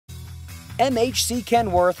MHC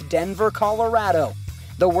Kenworth, Denver, Colorado.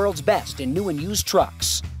 The world's best in new and used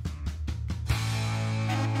trucks.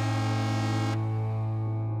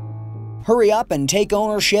 Hurry up and take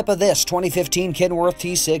ownership of this 2015 Kenworth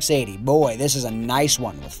T680. Boy, this is a nice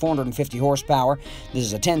one with 450 horsepower. This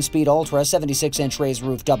is a 10-speed Ultra, 76-inch raised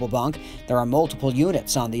roof double bunk. There are multiple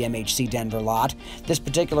units on the MHC Denver lot. This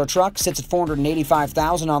particular truck sits at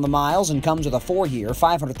 $485,000 on the miles and comes with a 4-year,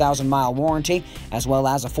 500,000-mile warranty, as well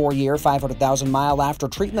as a 4-year, 500,000-mile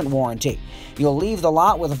after-treatment warranty. You'll leave the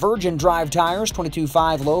lot with Virgin drive tires,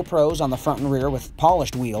 22.5 low pros on the front and rear with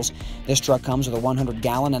polished wheels. This truck comes with a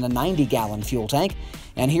 100-gallon and a 90-gallon fuel tank.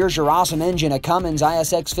 And here's your awesome engine, a Cummins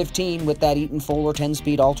ISX-15 with that Eaton Fuller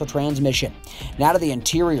 10-speed Ultra transmission. Now to the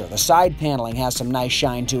interior. The side paneling has some nice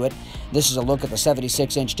shine to it. This is a look at the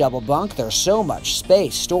 76-inch double bunk. There's so much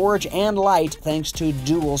space, storage, and light thanks to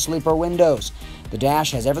dual sleeper windows. The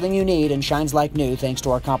dash has everything you need and shines like new thanks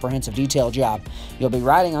to our comprehensive detail job. You'll be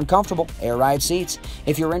riding on comfortable air ride seats.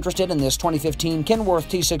 If you're interested in this 2015 Kenworth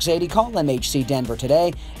T680, call MHC Denver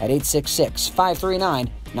today at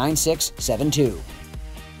 866-539-9672.